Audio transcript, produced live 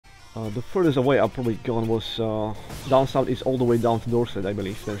The furthest away I've probably gone was down south is all the way down to Dorset, I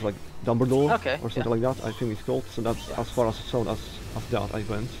believe. There's like Dumbledore or something like that, I think it's called. So that's as far as south as that I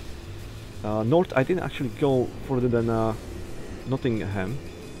went. North I didn't actually go further than Nottingham.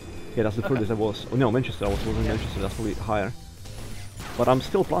 Yeah, that's the furthest I was. Oh no, Manchester, I was in Manchester, that's probably higher. But I'm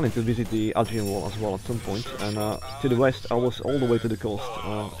still planning to visit the Adrian Wall as well at some point. And to the west I was all the way to the coast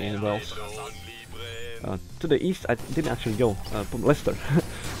in Wales. To the east I didn't actually go, from Leicester.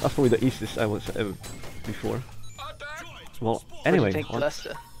 That's probably the eastest I was ever before. Well, anyway. Take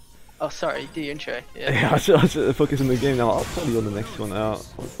Leicester. Oh, sorry, do your intro. Yeah, yeah, so let's focus on the game now. I'll tell you on the next one.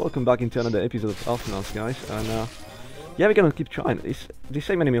 Welcome back into another episode of OOniix+, guys. And yeah, we're gonna keep trying. It's the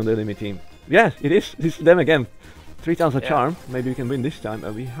same enemy on the enemy team. Yeah, it is. It's them again. 3 times a charm. Maybe we can win this time.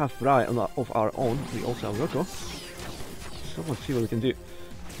 We have Rai of our own. We also have Rocco. So let's see what we can do.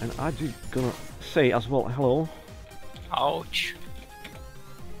 And I do gonna say as well, hello. Ouch.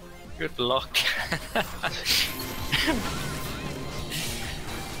 Good luck.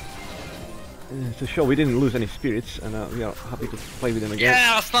 To show we didn't lose any spirits, and we are happy to play with them again.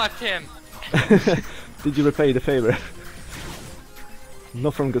 Yeah, I sniped him! Did you repay the favor?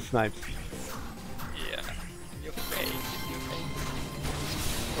 Nofren got sniped. Yeah, you paid.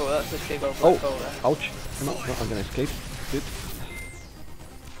 Oh, that's a big old black hole there. Ouch. No, I'm gonna escape. Good.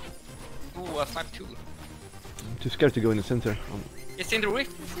 Ooh, I sniped too. I'm too scared to go in the center. It's in the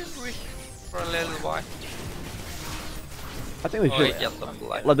rift, for a little while. I think we should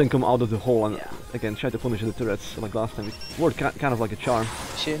let them come out of the hole and again try to punish the turrets like last time. It worked kind of like a charm.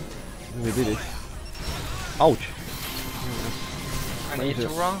 Sure. We did it. Ouch. I need to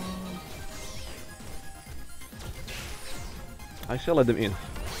run. I still let them in.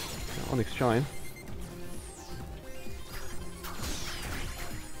 OOniix trying.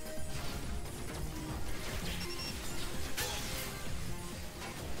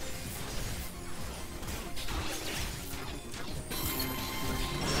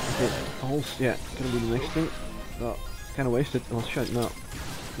 Yeah, gonna be the next thing. Kind of wasted. Let's try it now.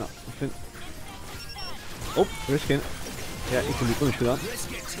 No, nothing. Oh, risking. Yeah, he can be punished for that.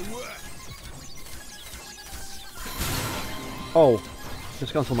 Oh,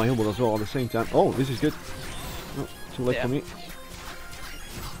 just cancel my heal as well at the same time. Oh, this is good. No, too late for me.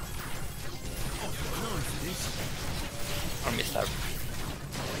 I missed out.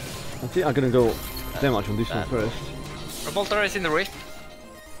 I think I'm gonna go damage on this one first. Revolter is in the rift.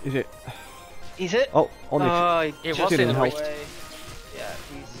 Is it? Is it? Oh, OOniix. It was in the rift. Yeah,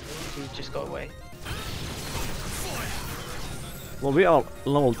 he's just got away. Well, we are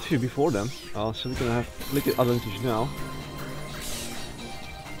level 2 before them, so we're gonna have a little advantage now.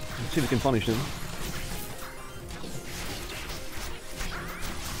 Let's see if we can punish them.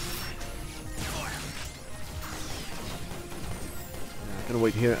 Yeah, I'm gonna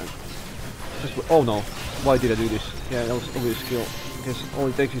wait here. Oh no, why did I do this? Yeah, that was obvious skill. Because all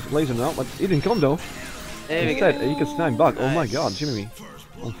it takes is laser now, but it didn't come though. Instead, he can snipe back. Nice. Oh my god, Jimemy.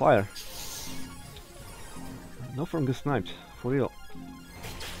 On fire. Nofren got sniped. For real.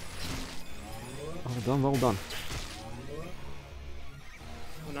 Well done, well done.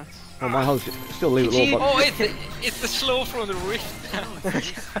 Oh, nice. Oh, my health is still a little low, but... Oh, it's the slow from the rift.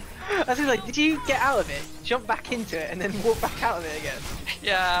 I was like, did you get out of it, jump back into it, and then walk back out of it again?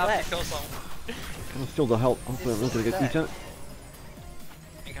 Yeah, because I'm still the health. Hopefully I'm not gonna get eaten.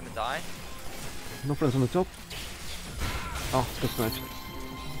 I'm gonna die. Nofren's on the top. Oh, that's nice.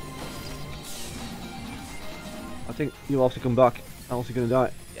 I think you'll have to come back, else you're gonna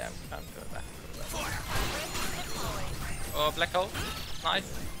die. Yeah, I'm going back. Oh, black hole.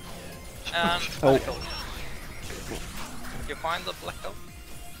 Nice. And black hole. Did you find the black hole?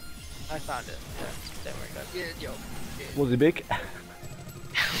 I found it. Yeah, there we go. Yeah, yo. Was it big?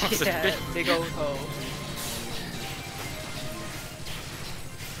 Was yeah, it big old hole.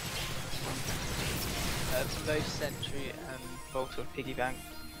 Both sentry and bolt of piggy bank.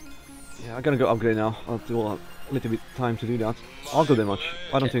 Yeah, I'm gonna go upgrade now. I'll do a little bit time to do that. I'll go damage.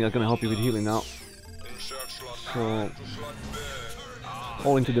 I don't think I'm gonna help you with healing now. So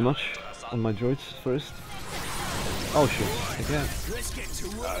all into damage on my droids first. Oh shit, again.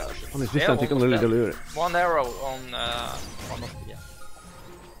 OOniix this time take a little deliver. One arrow on one of the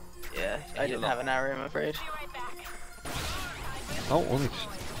Yeah, I didn't have an arrow, I'm afraid. Oh, OOniix.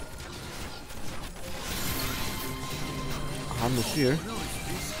 I'm not here.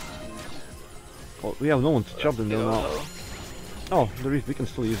 Oh, we have no one to chop them though now. Oh, the reef, we can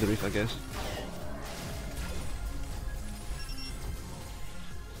still use the reef, I guess.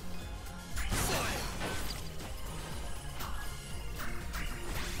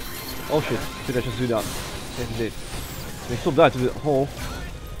 Oh shit, did I just do that? Yes, I did. They still died to the hole.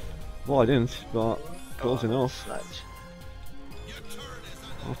 Well, I didn't, but close enough. Sniped.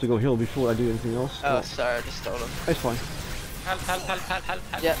 I have to go heal before I do anything else. Oh, sorry, I just stole him. It's fine. Help.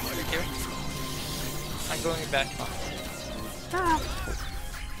 Yeah. Thank you. I'm going back.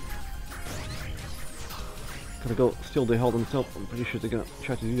 Gotta go steal the health on the top. I'm pretty sure they're gonna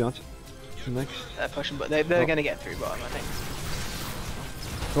try to do that next. They're pushing, but they're gonna get through bottom, I think.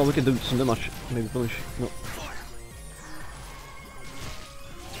 Well, we can do some damage. Maybe punish. No.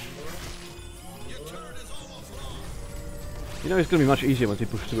 You know, it's gonna be much easier when they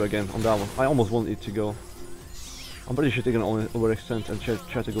push through again on that one. I almost want it to go. I'm pretty sure they're gonna overextend and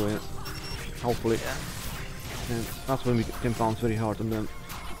try to go in. Hopefully. Yeah. And that's when we can pounce very hard on them.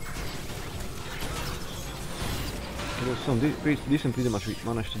 There's some decent pretty much we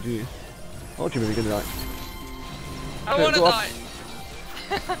managed to do. Oh, Jimmy, we're gonna die. I wanna die!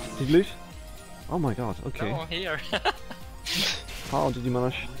 Did you lose? Oh my god, okay. No, here. How did you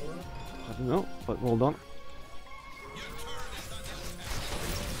manage? I don't know, but well done.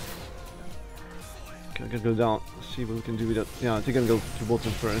 Okay, I gotta go down, see what we can do with that. Yeah, I think I'm gonna go to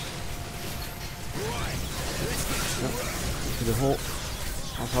bottom first. Yeah, to the hole.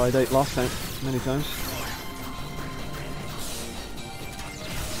 That's how I did last time, many times.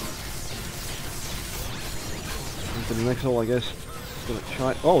 Into the next hole, I guess. Just gonna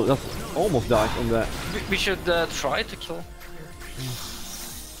try. Oh, that's almost died on that. We should try to kill.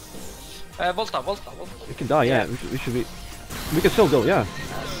 Volta. We can die, yeah. We should be. We can still go, yeah.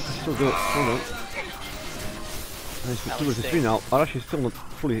 Still go. Hold on. Nice, 2 versus 3 now. Arashi is still not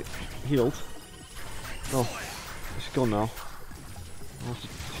fully healed. Oh, it's gone now. Let's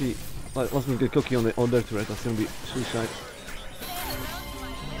see. Let's not get cookie on their turret. That's gonna be suicide.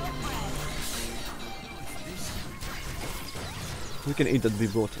 We can eat that we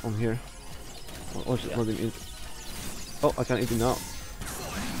bought on here. Or just let him eat. Oh, I can't eat it now.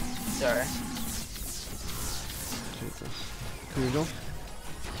 Sorry. Here we go.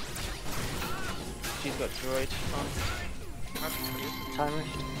 She's got droid on. Timer.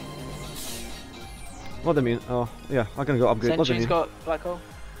 What do I mean? Oh, yeah, I'm gonna go upgrade. What do I Sentry's mean? got black hole.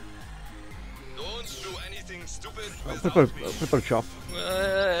 Don't do anything stupid. Prepare chop.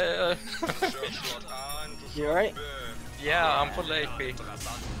 You alright? Yeah, I'm full HP.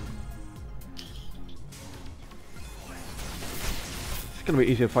 It's gonna be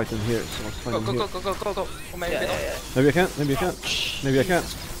easier fighting here, so let's fight Go. here. Oh, maybe not. Yeah. Maybe I can, maybe I can. Maybe I can.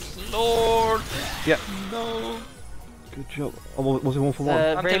 Lord! Yeah. No! Good job. Oh, was it 1 for 1?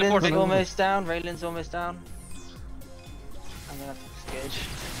 I'm Raylan's teleporting. almost down. Raylan's almost down. I'm gonna have to disengage.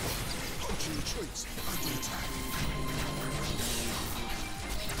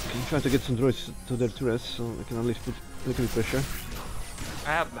 I'm trying to get some droids to their turrets, so I can at least put a little bit pressure.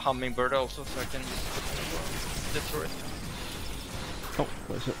 I have hummingbird also, so I can the turret. Oh,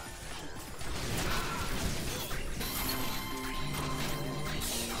 what is it?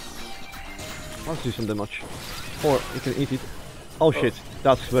 Let's do some damage. Or you can eat it. Oh shit,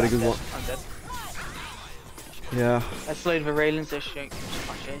 that's a very good one. I'm dead. Yeah, I slowed the Raylan, so she can't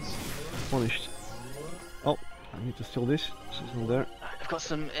chase. punished. Oh, I need to steal this, so it's not there. I've got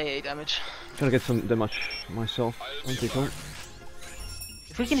some AA damage. Gotta get some damage myself.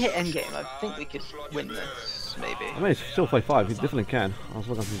 If we can hit endgame, I think we could win this, maybe. I mean, it's still 5-5, we definitely can. As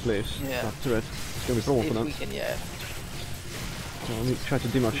long as he lives. Yeah. That turret. It's gonna be a problem for If them. we can, yeah. So I need to try to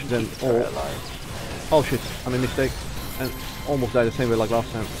damage them Keep the all. turret alive. Oh shit, I made a mistake. And almost died the same way like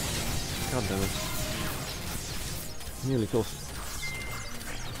last time. God damn it. Nearly cost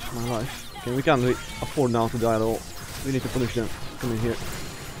my life. Okay, we can't afford now to die at all. We need to punish them. Come in here.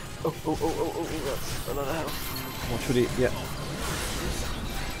 Oh, that's a lot of health. What should he? Yeah.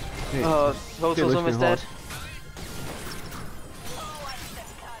 Okay. Oh, Voltor's almost dead.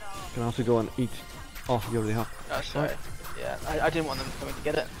 Can I have to go and eat? Oh, you already have. Oh, sorry. Yeah, I didn't want them coming to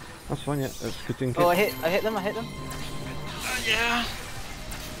get it. That's fine, yeah. That's good thing. Oh, I hit them. Yeah!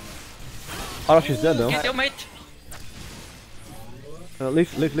 Arashi's dead though. Get your mate!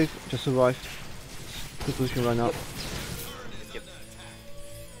 Leave. Just survive. Good position right now. Yep.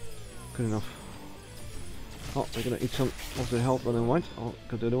 Good enough. Oh, they're gonna eat some of their health, but then white. Oh,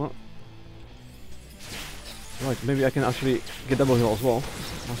 got the other one. Right, maybe I can actually get double heal as well.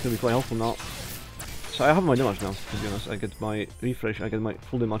 That's gonna be quite helpful now. So I have my damage now, to be honest. I get my refresh, I get my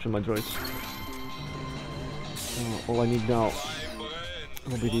full damage on my droids. All I need now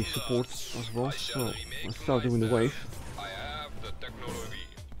will be the support as well. So let's start doing the wave.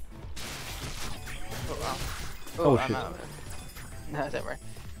 Oh, wow. Oh, I'm shit. out of it. No, don't worry.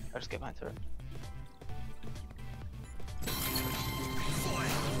 I'll just get mine to it.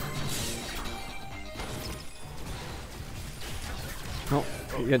 No,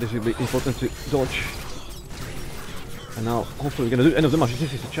 Yeah, this will be important to dodge. And now, hopefully we're gonna do end of the match.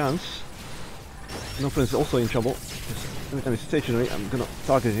 This is a chance. Nofren is also in trouble. Every time he's stationary, I'm gonna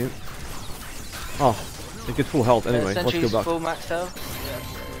target him. Oh, he gets full health anyway. Let's go back. Full max health.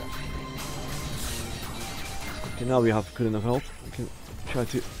 Okay, now we have good enough health. We can try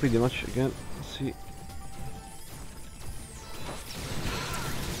to pretty much again. Let's see.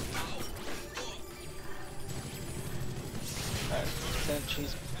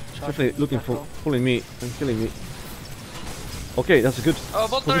 Definitely looking for pulling me and killing me. Okay, that's a good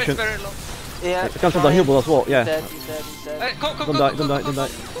position. Is very low. Yeah. Cancel the heal ball as well. Yeah. He's dead. Hey, go, Don't die.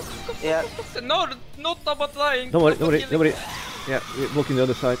 Yeah. No, not about dying. Don't worry. Yeah, we're blocking the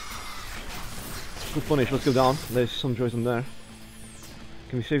other side. Good punish. Let's go down. There's some choice on there.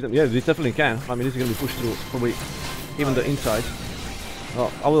 Can we save them? Yeah, we definitely can. I mean, this is gonna be pushed through probably even the inside.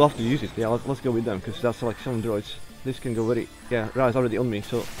 I will have to use it. Yeah, let's go with them because that's like 7 droids. This can go very. Yeah, Ra's already on me,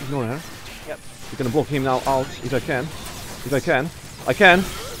 so ignore her. Yep. We're gonna block him now out if I can. I can.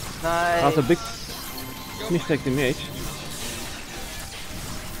 Nice. That's a big mistake to make.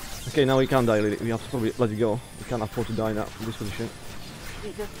 Okay, now we can't die really. We have to probably let it go. We can't afford to die now in this position. We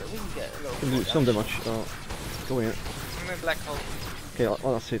can get a little Can do some damage. Go in. I'm in black hole. Okay,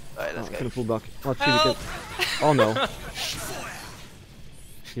 well, that's it. Alright, let's go. Gonna pull back. Let's see if we can. Oh no.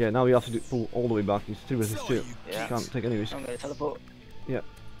 Yeah, now we have to pull all the way back. It's 3 versus 2. Yeah. Can't take any risk. I'm gonna teleport. Yeah.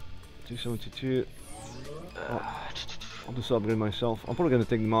 272. I'll just upgrade myself. I'm probably gonna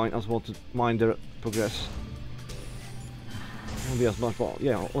take mine as well to mine their progress. Won't be as much, but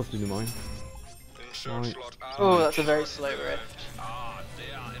yeah, let's do the mine. Right. Oh, that's a very slow rift.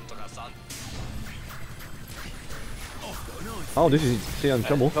 Oh, this is see I'm in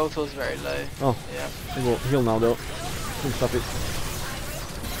trouble. Voltor's very low. Oh, Yeah. he will heal now though. Please stop it.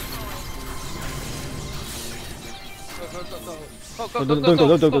 Don't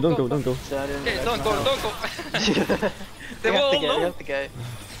go. Okay, don't go. They We will all have know. to go.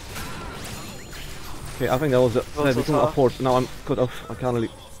 Okay, I think that was it. We can afford. Now I'm cut off. I can't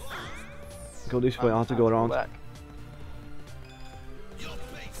really go this way. I have to go around. Back.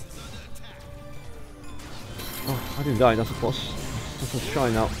 Oh, I didn't die. That's a plus. Let's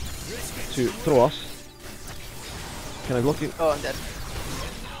try now to throw us. Can I block it? Oh, I'm dead.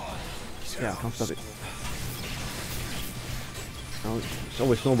 Yeah, I can't stop it. Now it's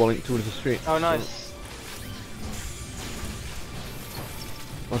always snowballing towards the street. Oh, nice.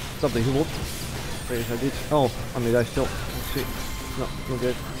 Let's stop the heal. Wait, I did. Oh, I may die still. Let's see. No, not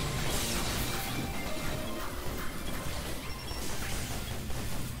good.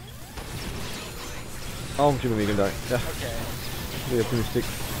 Oh, Jimmy can die. Yeah. Okay. Be optimistic.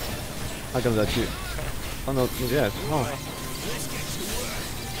 I can die too. Oh no, not yet. Oh.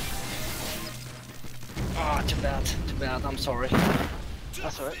 Ah, too bad. I'm sorry.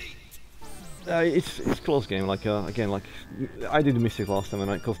 That's alright. It's close game. Like again, like I did a mistake last time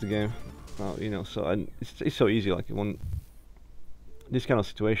and I cost the game. You know, so and it's so easy. Like when these kind of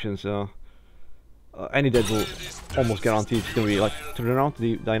situations, any dead will almost guarantee it's gonna be like turn around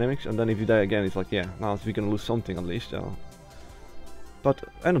the dynamics, and then if you die again, it's like yeah, now we're gonna lose something at least. But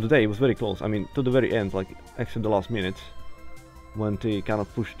end of the day, it was very close. I mean, to the very end, like except the last minute, when they kind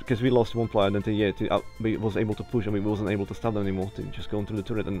of pushed, because we lost one player, then we was able to push and we wasn't able to stop them anymore. They just go into the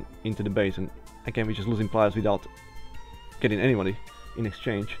turret and into the base, and again we just losing players without getting anybody in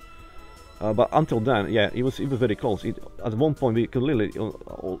exchange. But until then, yeah, it was very close. At one point we could literally,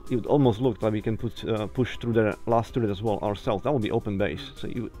 it almost looked like we can push through the last turret as well ourselves. That would be open base. So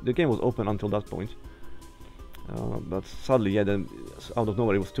the game was open until that point. But sadly, yeah, then out of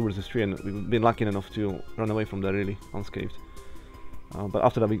nowhere it was 2 versus 3, and we've been lucky enough to run away from there really unscathed. But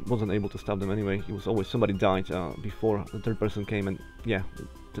after that we wasn't able to stop them anyway. It was always somebody died before the third person came, and yeah,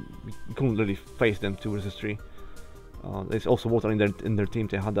 we couldn't really face them 2 versus 3. There's also water in their team.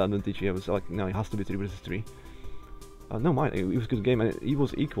 They had the advantage. Yeah, it was like no, it has to be 3 versus 3. No mind, it was a good game, and it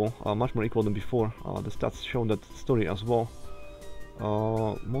was equal, much more equal than before. The stats show that story as well.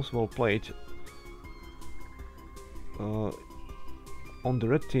 Most well played. On the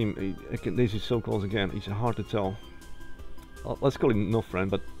red team, this is so close again. It's hard to tell. Let's call it Nofren,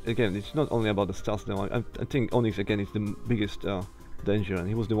 but again, it's not only about the stats though. I think OOniix again is the biggest danger, and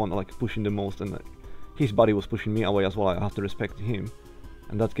he was the one like pushing the most, and his body was pushing me away as well. I have to respect him,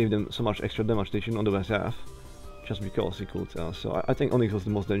 and that gave them so much extra damage they shouldn't otherwise have, just because he could. So I think OOniix was the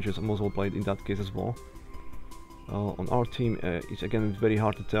most dangerous and most well played in that case as well. On our team, it's again very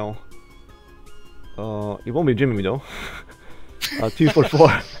hard to tell. It won't be Jimemy though. 2 for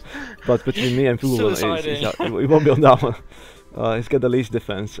 4. But between me and foogolbon+, it won't be on that one. He's got the least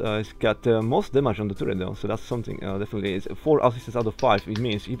defense. He's got most damage on the turret though, so that's something definitely. It's 4 assists out of 5. It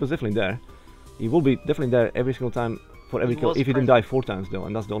means he was definitely there. He will be definitely there every single time for every kill if he didn't die 4 times though,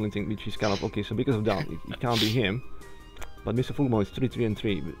 and that's the only thing which is kind of okay. So because of that, it can't be him. But Mr. foogolbon is 3, 3, and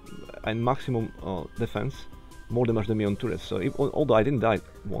 3, and maximum defense, more damage than me on turrets. So although I didn't die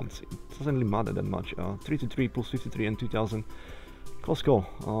once, it doesn't really matter that much. 3 to 3 plus 53 and 2000. Close call.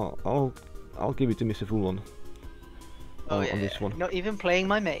 I'll give it to Mr. foogolbon. On this one. Not even playing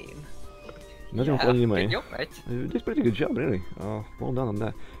my main. Not even playing your main. Good job, mate. You did a pretty good job, really. Well done on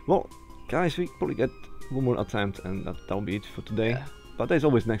that. Well, guys, we probably get one more attempt, and that'll be it for today. Yeah. But there's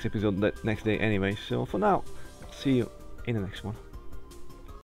always next episode, next day anyway. So for now, see you in the next one.